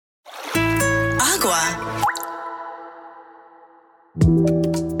Boricua.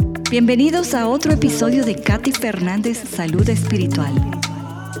 Bienvenidos a otro episodio de Katy Fernández Salud Espiritual.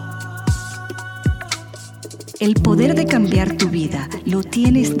 El poder de cambiar tu vida lo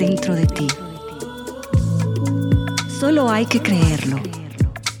tienes dentro de ti. Solo hay que creerlo.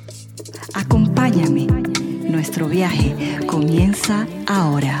 Acompáñame. Nuestro viaje comienza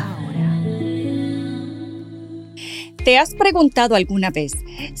ahora. ¿Te has preguntado alguna vez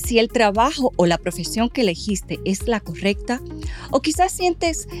si el trabajo o la profesión que elegiste es la correcta? ¿O quizás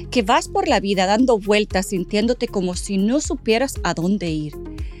sientes que vas por la vida dando vueltas sintiéndote como si no supieras a dónde ir?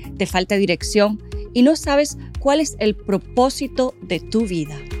 Te falta dirección y no sabes cuál es el propósito de tu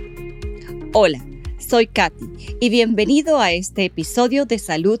vida. Hola, soy Katy y bienvenido a este episodio de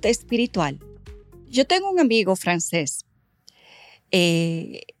Salud Espiritual. Yo tengo un amigo francés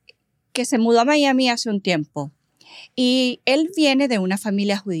que se mudó a Miami hace un tiempo. Y él viene de una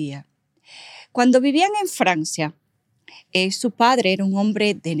familia judía. Cuando vivían en Francia, su padre era un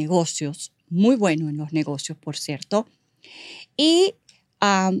hombre de negocios, muy bueno en los negocios, por cierto. Y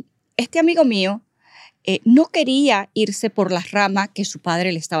este amigo mío no quería irse por la rama que su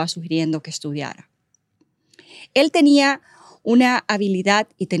padre le estaba sugiriendo que estudiara. Él tenía una habilidad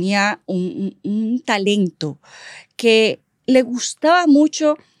y tenía un talento que le gustaba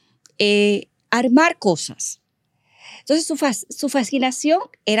mucho armar cosas. Entonces su fascinación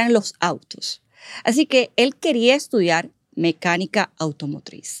eran los autos. Así que él quería estudiar mecánica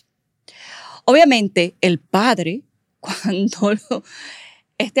automotriz. Obviamente el padre, cuando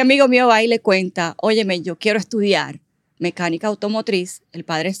este amigo mío va y le cuenta, óyeme, yo quiero estudiar mecánica automotriz, el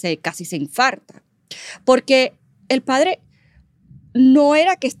padre casi se infarta. Porque el padre no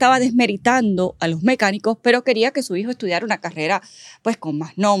era que estaba desmeritando a los mecánicos, pero quería que su hijo estudiara una carrera pues con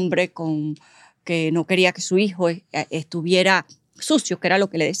más nombre, que no quería que su hijo estuviera sucio, que era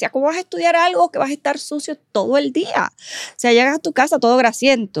lo que le decía. ¿Cómo vas a estudiar algo que vas a estar sucio todo el día? O sea, llegas a tu casa todo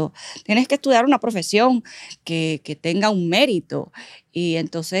grasiento. Tienes que estudiar una profesión que tenga un mérito. Y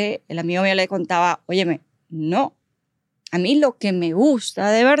entonces el amigo mío le contaba, óyeme, no, a mí lo que me gusta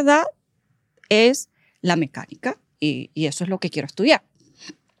de verdad es la mecánica y eso es lo que quiero estudiar.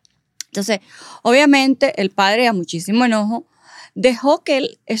 Entonces, obviamente el padre, a muchísimo enojo, dejó que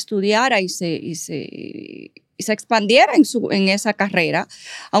él estudiara y se expandiera en esa carrera,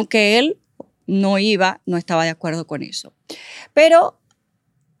 aunque él no estaba de acuerdo con eso. Pero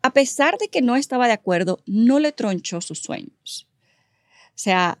a pesar de que no estaba de acuerdo, no le tronchó sus sueños. O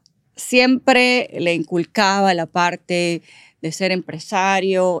sea, siempre le inculcaba la parte de ser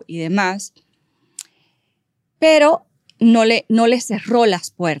empresario y demás, pero no le cerró las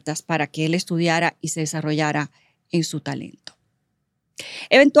puertas para que él estudiara y se desarrollara en su talento.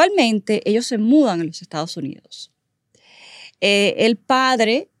 Eventualmente, ellos se mudan a los Estados Unidos. El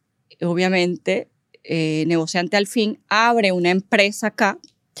padre, obviamente, negociante al fin, abre una empresa acá,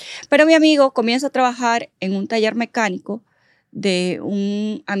 pero mi amigo comienza a trabajar en un taller mecánico de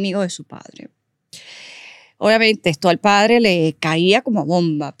un amigo de su padre. Obviamente, esto al padre le caía como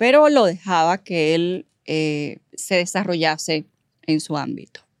bomba, pero lo dejaba que él se desarrollase en su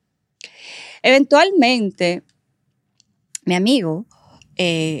ámbito. Eventualmente, mi amigo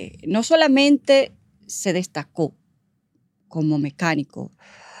no solamente se destacó como mecánico,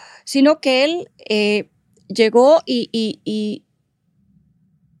 sino que él llegó y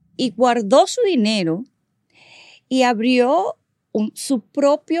guardó su dinero y abrió su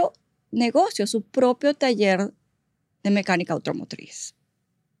propio negocio, su propio taller de mecánica automotriz.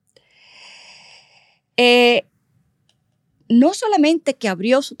 No solamente que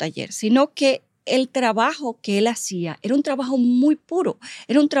abrió su taller, sino que el trabajo que él hacía era un trabajo muy puro,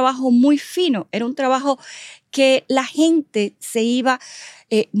 era un trabajo muy fino, era un trabajo que la gente se iba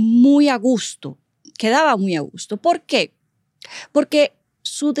muy a gusto, quedaba muy a gusto. ¿Por qué? Porque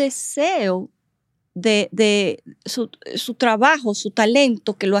su deseo de su trabajo, su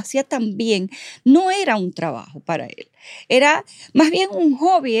talento, que lo hacía tan bien, no era un trabajo para él. Era más bien un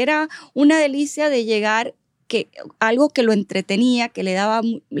hobby, era una delicia de llegar, algo que lo entretenía, que le daba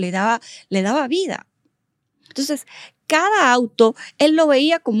vida. Entonces, cada auto, él lo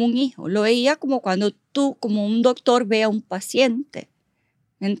veía como un hijo, lo veía como cuando tú, como un doctor, ve a un paciente.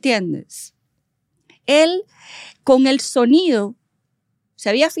 ¿Me entiendes? Él, con el sonido, se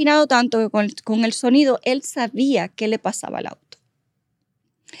había afinado tanto que con el sonido, él sabía qué le pasaba al auto.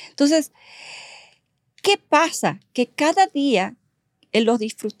 Entonces, ¿qué pasa? Que cada día él los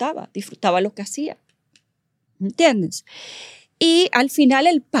disfrutaba lo que hacía. ¿Entiendes? Y al final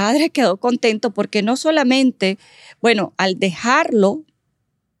el padre quedó contento porque no solamente, al dejarlo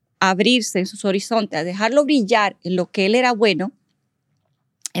abrirse en sus horizontes, al dejarlo brillar en lo que él era bueno,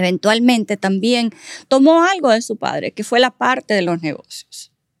 eventualmente también tomó algo de su padre, que fue la parte de los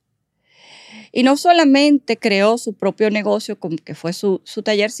negocios. Y no solamente creó su propio negocio, que fue su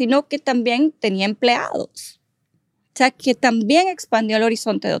taller, sino que también tenía empleados. O sea, que también expandió el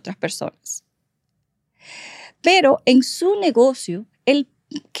horizonte de otras personas. Pero en su negocio, el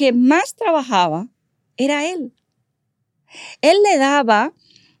que más trabajaba era él. Él le daba,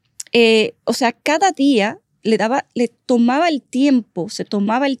 cada día se tomaba el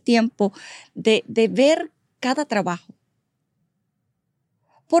tiempo de ver cada trabajo.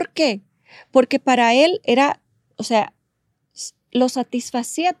 ¿Por qué? Porque para él lo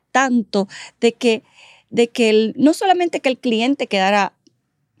satisfacía tanto de que no solamente que el cliente quedara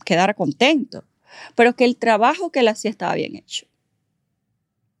contento, pero que el trabajo que él hacía estaba bien hecho.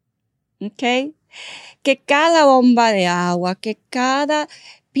 ¿Ok? Que cada bomba de agua, que cada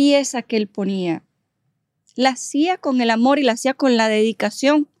pieza que él ponía, la hacía con el amor y la hacía con la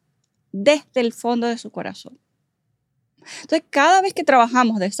dedicación desde el fondo de su corazón. Entonces, cada vez que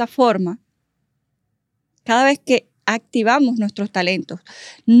trabajamos de esa forma, cada vez que activamos nuestros talentos,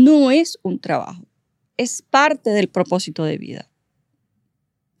 no es un trabajo, es parte del propósito de vida.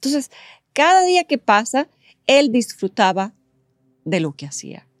 Entonces, cada día que pasa, él disfrutaba de lo que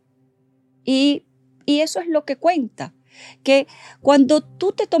hacía. Y eso es lo que cuenta, que cuando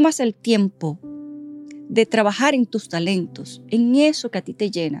tú te tomas el tiempo de trabajar en tus talentos, en eso que a ti te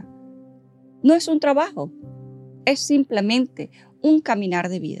llena, no es un trabajo, es simplemente un caminar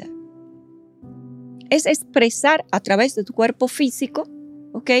de vida. Es expresar a través de tu cuerpo físico,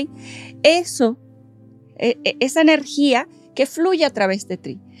 ¿ok? Esa energía que fluye a través de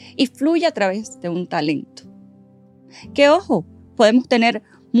ti y fluye a través de un talento. Que ojo, podemos tener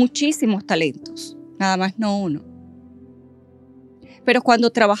muchísimos talentos, nada más no uno. Pero cuando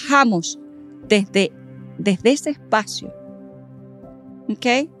trabajamos desde ese espacio,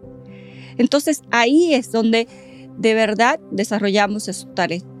 ¿ok? Entonces ahí es donde de verdad desarrollamos esos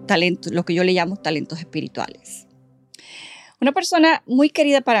talentos, lo que yo le llamo talentos espirituales. Una persona muy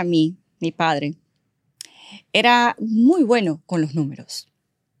querida para mí, mi padre, era muy bueno con los números.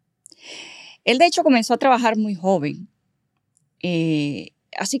 Él de hecho comenzó a trabajar muy joven,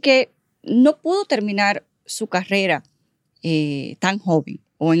 así que no pudo terminar su carrera tan joven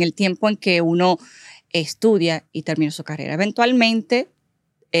o en el tiempo en que uno estudia y termina su carrera. Eventualmente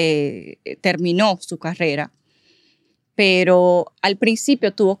terminó su carrera, pero al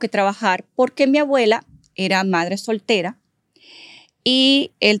principio tuvo que trabajar porque mi abuela era madre soltera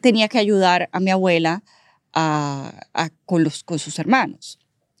y él tenía que ayudar a mi abuela con sus hermanos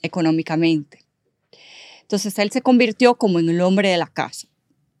económicamente. Entonces él se convirtió como en el hombre de la casa.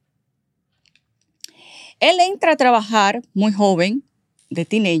 Él entra a trabajar muy joven, de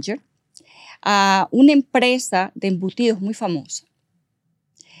teenager, a una empresa de embutidos muy famosa.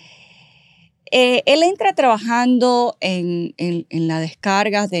 Él entra trabajando en la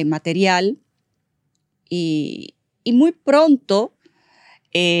descarga de material y muy pronto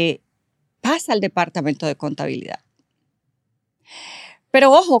pasa al departamento de contabilidad.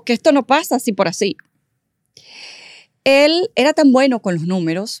 Pero ojo, que esto no pasa así por así. Él era tan bueno con los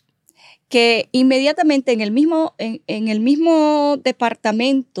números que inmediatamente en el mismo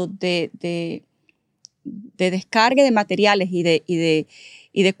departamento de descarga de materiales y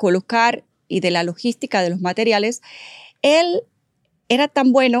de colocar y de la logística de los materiales, él era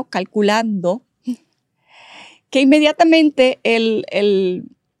tan bueno calculando que inmediatamente el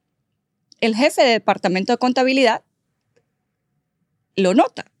jefe de departamento de contabilidad lo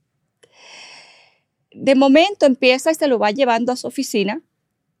nota. De momento empieza y se lo va llevando a su oficina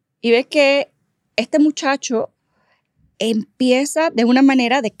y ve que este muchacho empieza de una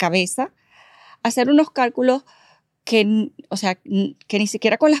manera de cabeza a hacer unos cálculos que ni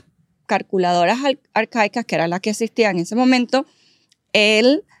siquiera con las calculadoras arcaicas, que eran las que existían en ese momento,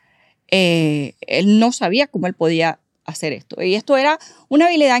 él no sabía cómo él podía hacer esto. Y esto era una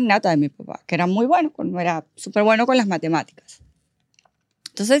habilidad innata de mi papá, que era muy bueno, era súper bueno con las matemáticas.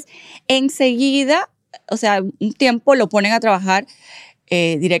 Entonces, enseguida, un tiempo lo ponen a trabajar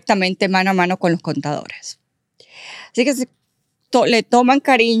directamente mano a mano con los contadores. Así que le toman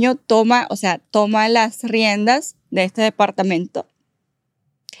cariño, toma las riendas de este departamento.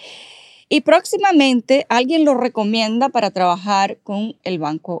 Y próximamente alguien lo recomienda para trabajar con el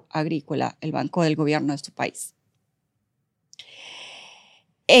Banco Agrícola, el banco del gobierno de su país.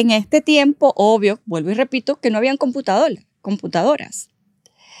 En este tiempo, obvio, vuelvo y repito, que no habían computadoras.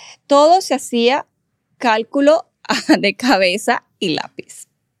 Todo se hacía cálculo de cabeza y lápiz.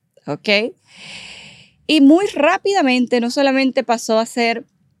 ¿Ok? Y muy rápidamente no solamente pasó a ser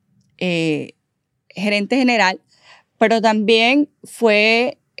gerente general, pero también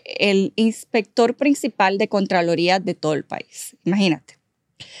fue el inspector principal de Contraloría de todo el país. Imagínate.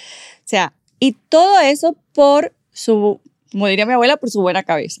 O sea, y todo eso por su, como diría mi abuela, por su buena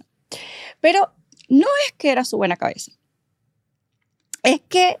cabeza. Pero no es que era su buena cabeza. Es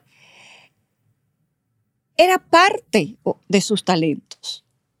que era parte de sus talentos.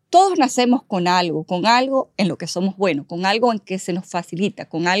 Todos nacemos con algo en lo que somos buenos, con algo en que se nos facilita,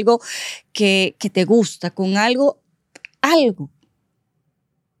 con algo que te gusta, con algo.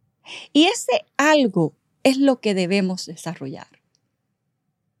 Y ese algo es lo que debemos desarrollar.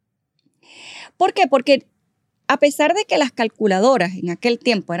 ¿Por qué? Porque a pesar de que las calculadoras en aquel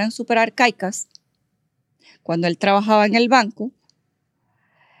tiempo eran súper arcaicas, cuando él trabajaba en el banco,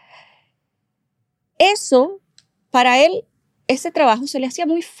 para él, ese trabajo se le hacía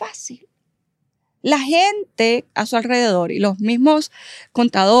muy fácil. La gente a su alrededor y los mismos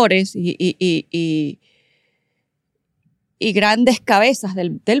contadores y grandes cabezas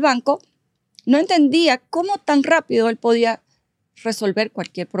del banco no entendía cómo tan rápido él podía resolver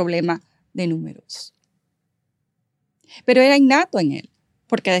cualquier problema de números. Pero era innato en él,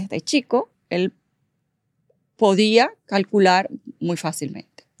 porque desde chico él podía calcular muy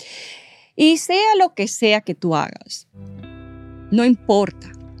fácilmente. Y sea lo que sea que tú hagas, no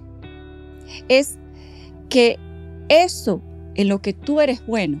importa. Es que eso en lo que tú eres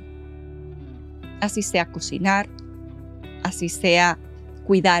bueno, así sea cocinar, así sea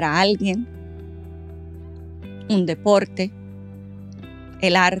cuidar a alguien, un deporte,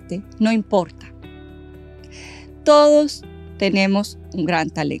 el arte, no importa. Todos tenemos un gran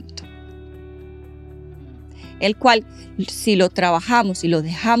talento, el cual, si lo trabajamos y lo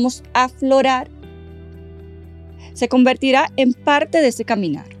dejamos aflorar, se convertirá en parte de ese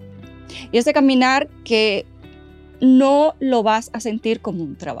caminar. Y ese caminar que no lo vas a sentir como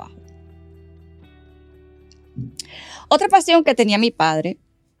un trabajo. Otra pasión que tenía mi padre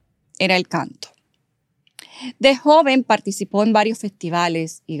era el canto. De joven participó en varios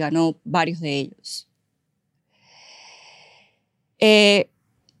festivales y ganó varios de ellos.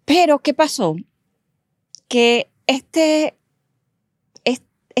 Pero, ¿qué pasó? Que este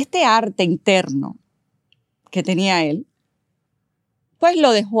arte interno que tenía él, pues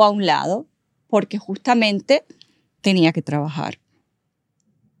lo dejó a un lado porque justamente tenía que trabajar.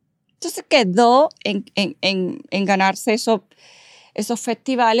 Entonces quedó en ganarse esos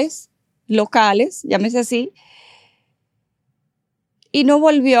festivales locales, llámese así, y no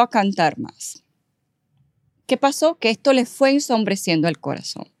volvió a cantar más. ¿Qué pasó? Que esto le fue ensombreciendo el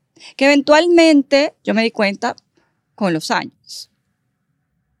corazón, que eventualmente yo me di cuenta con los años.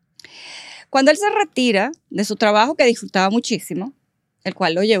 Cuando él se retira de su trabajo que disfrutaba muchísimo, el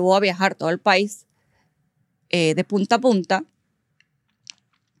cual lo llevó a viajar todo el país de punta a punta,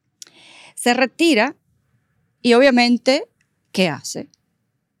 se retira y obviamente, ¿qué hace?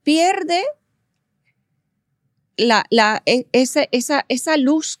 Pierde esa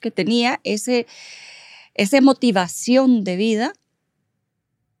luz que tenía, esa motivación de vida,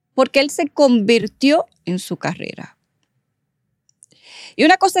 porque él se convirtió en su carrera. Y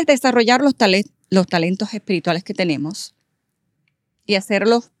una cosa es desarrollar los talentos espirituales que tenemos y hacer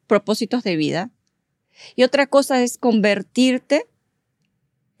los propósitos de vida. Y otra cosa es convertirte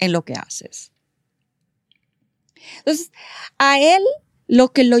en lo que haces. Entonces, a él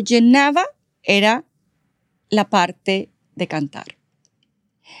lo que lo llenaba era la parte de cantar.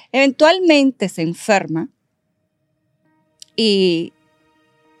 Eventualmente se enferma y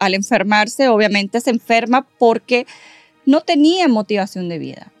al enfermarse, obviamente se enferma porque no tenía motivación de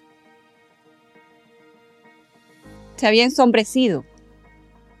vida. Se había ensombrecido.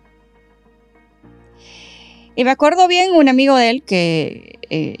 Y me acuerdo bien un amigo de él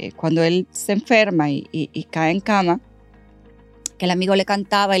que cuando él se enferma y cae en cama, que el amigo le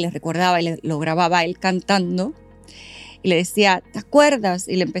cantaba y le recordaba y lo grababa a él cantando y le decía, ¿te acuerdas?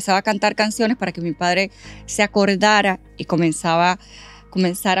 Y le empezaba a cantar canciones para que mi padre se acordara y comenzara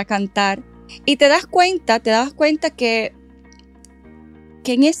a cantar. Y te das cuenta que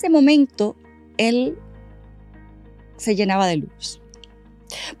en ese momento él se llenaba de luz,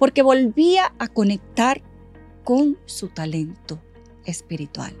 porque volvía a conectar con su talento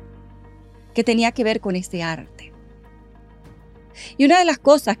espiritual, que tenía que ver con ese arte. Y una de las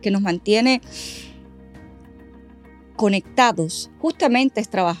cosas que nos mantiene conectados justamente es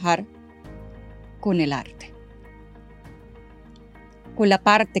trabajar con el arte, con la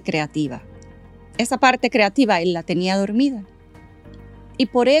parte creativa. Esa parte creativa él la tenía dormida y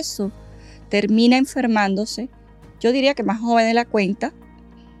por eso termina enfermándose, yo diría que más joven de la cuenta,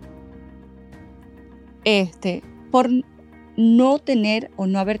 por no tener o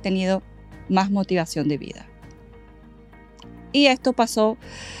no haber tenido más motivación de vida. Y esto pasó,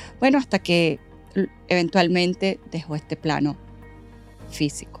 hasta que eventualmente dejó este plano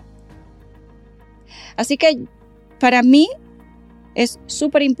físico. Así que para mí es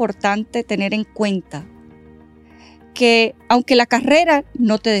súper importante tener en cuenta que aunque la carrera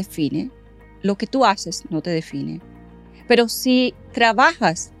no te define, lo que tú haces no te define, pero si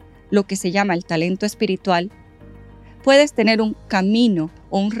trabajas lo que se llama el talento espiritual, puedes tener un camino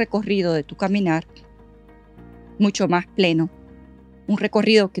o un recorrido de tu caminar mucho más pleno, un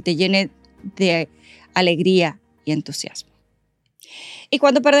recorrido que te llene de alegría y entusiasmo. Y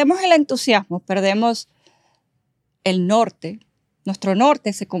cuando perdemos el entusiasmo, perdemos el norte. Nuestro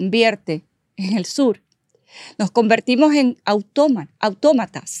norte se convierte en el sur. Nos convertimos en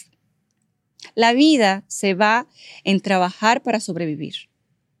autómatas. La vida se va en trabajar para sobrevivir.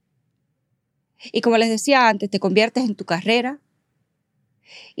 Y como les decía antes, te conviertes en tu carrera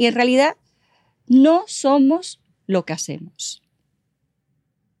y en realidad no somos lo que hacemos.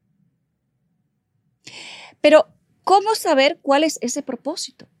 Pero, ¿cómo saber cuál es ese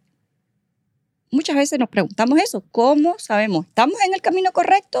propósito? Muchas veces nos preguntamos eso. ¿Cómo sabemos? ¿Estamos en el camino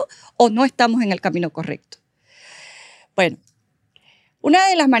correcto o no estamos en el camino correcto? Bueno, una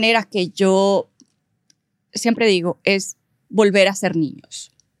de las maneras que yo siempre digo es volver a ser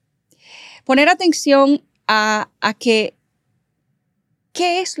niños. Poner atención a qué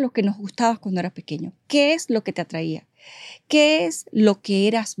es lo que nos gustaba cuando eras pequeño, qué es lo que te atraía, qué es lo que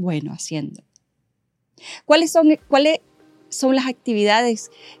eras bueno haciendo, cuáles son las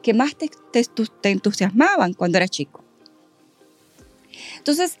actividades que más te entusiasmaban cuando eras chico.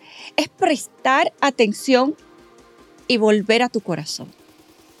 Entonces, es prestar atención y volver a tu corazón.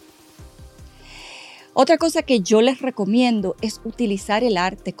 Otra cosa que yo les recomiendo es utilizar el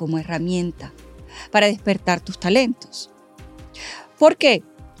arte como herramienta para despertar tus talentos. ¿Por qué?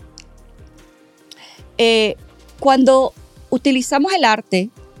 Cuando utilizamos el arte,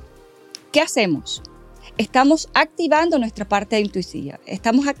 ¿qué hacemos? Estamos activando nuestra parte intuitiva,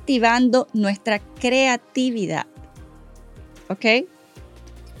 estamos activando nuestra creatividad. ¿Ok?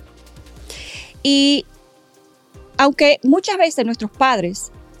 Y aunque muchas veces nuestros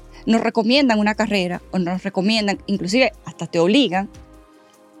padres nos recomiendan una carrera o nos recomiendan, inclusive hasta te obligan,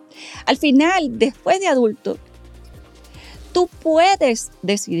 al final, después de adulto, tú puedes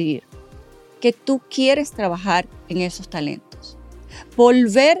decidir que tú quieres trabajar en esos talentos,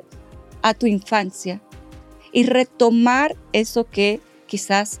 volver a tu infancia y retomar eso que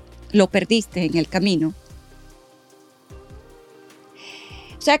quizás lo perdiste en el camino.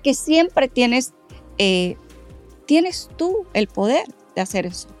 O sea que siempre tienes tú el poder de hacer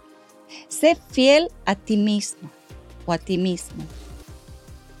eso. Sé fiel a ti misma o a ti mismo.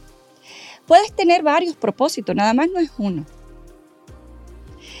 Puedes tener varios propósitos, nada más no es uno.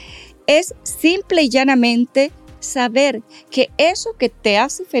 Es simple y llanamente saber que eso que te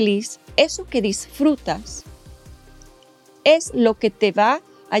hace feliz, eso que disfrutas, es lo que te va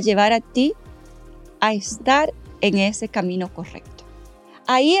a llevar a ti a estar en ese camino correcto.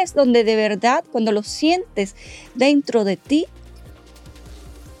 Ahí es donde de verdad, cuando lo sientes dentro de ti,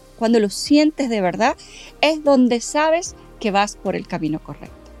 cuando lo sientes de verdad, es donde sabes que vas por el camino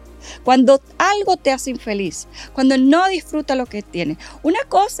correcto. Cuando algo te hace infeliz, cuando no disfrutas lo que tienes. Una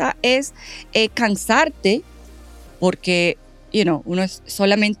cosa es cansarte porque, uno es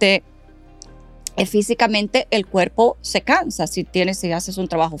solamente físicamente el cuerpo se cansa si haces un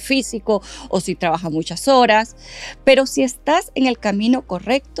trabajo físico o si trabajas muchas horas. Pero si estás en el camino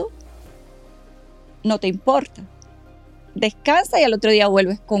correcto, no te importa. Descansa y al otro día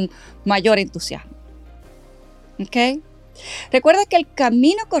vuelves con mayor entusiasmo. ¿Ok? Recuerda que el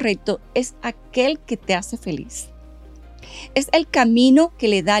camino correcto es aquel que te hace feliz. Es el camino que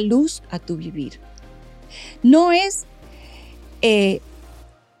le da luz a tu vivir. No es,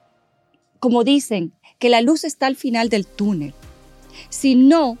 como dicen, que la luz está al final del túnel,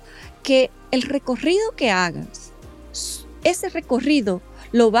 sino que el recorrido que hagas, ese recorrido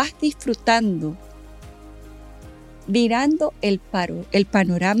lo vas disfrutando, mirando el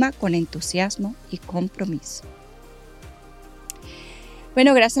panorama con entusiasmo y compromiso.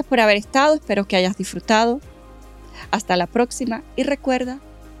 Bueno, gracias por haber estado, espero que hayas disfrutado. Hasta la próxima y recuerda,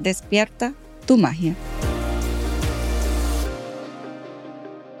 despierta tu magia.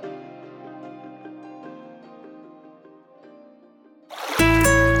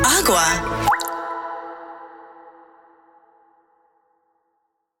 Agua.